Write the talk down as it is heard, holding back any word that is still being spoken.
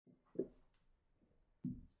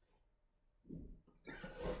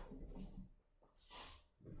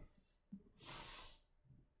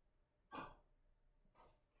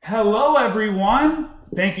Hello, everyone.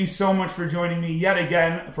 Thank you so much for joining me yet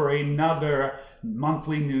again for another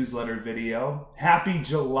monthly newsletter video. Happy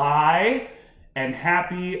July and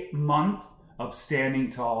happy month of standing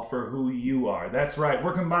tall for who you are. That's right.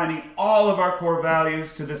 We're combining all of our core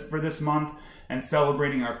values for this month and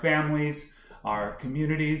celebrating our families, our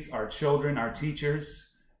communities, our children, our teachers.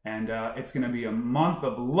 And it's going to be a month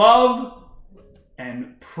of love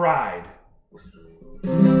and pride.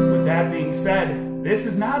 With that being said, this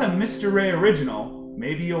is not a Mr. Ray original.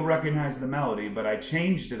 Maybe you'll recognize the melody, but I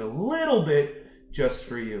changed it a little bit just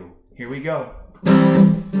for you. Here we go.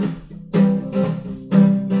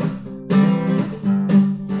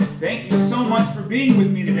 Thank you so much for being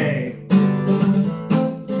with me today.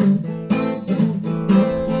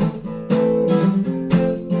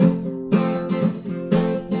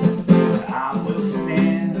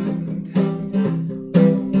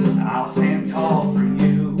 I'll stand tall for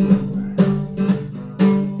you.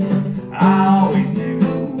 I always do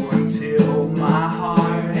until my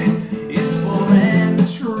heart is full and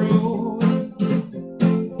true.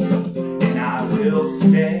 And I will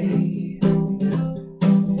stay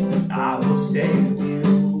with you.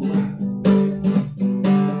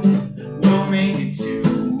 We'll make it to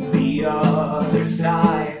the other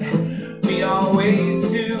side. We always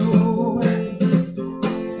do.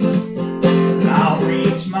 I'll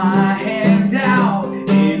reach my hand out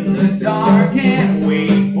in the dark and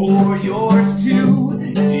wait for yours to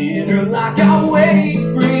interlock. I'll wait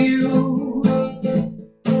for you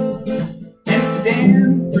and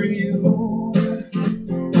stand for you.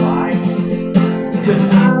 Why? 'Cause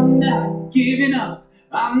I'm not giving up.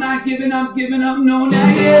 I'm not giving up, no,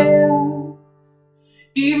 not yet.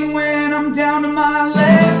 Even when I'm down to my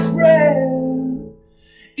last breath,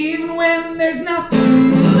 even when there's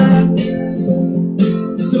nothing left.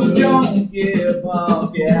 So don't give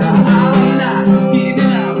up, yeah. I'm not giving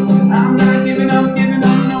up. I'm not giving up,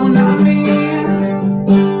 no, not me.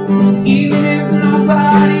 Even if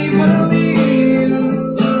nobody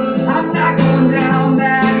believes, I'm not going down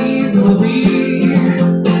that easily.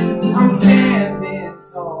 I'm standing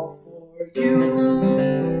tall for you.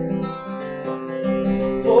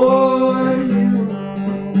 For you.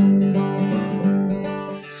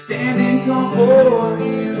 Standing tall for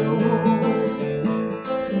you.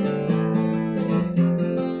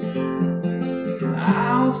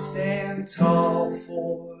 I'll stand tall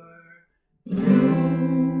for you.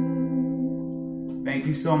 Thank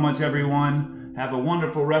you so much, everyone. Have a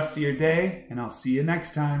wonderful rest of your day, and I'll see you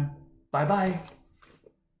next time. Bye-bye.